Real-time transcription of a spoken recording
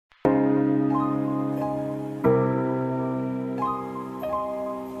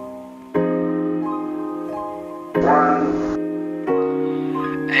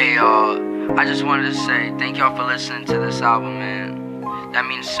I just wanted to say thank y'all for listening to this album, man. That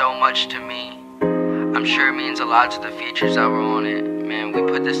means so much to me. I'm sure it means a lot to the features that were on it. Man, we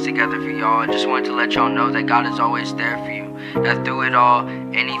put this together for y'all. I just wanted to let y'all know that God is always there for you. That through it all,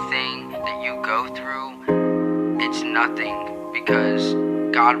 anything that you go through, it's nothing, because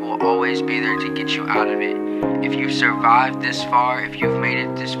God will always be there to get you out of it. If you've survived this far, if you've made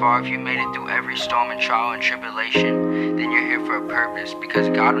it this far, if you've made it through every storm and trial and tribulation, then you're here for a purpose, because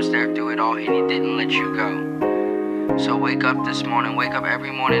God was there through it all and He didn't let you go. So wake up this morning, wake up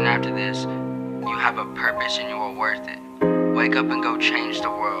every morning after this. You have a purpose and you are worth it. Wake up and go change the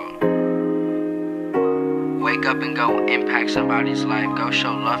world. Wake up and go impact somebody's life. Go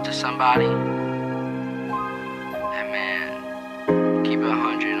show love to somebody. And man, keep it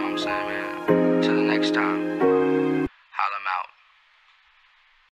 100, you know what I'm saying, man? Till the next time.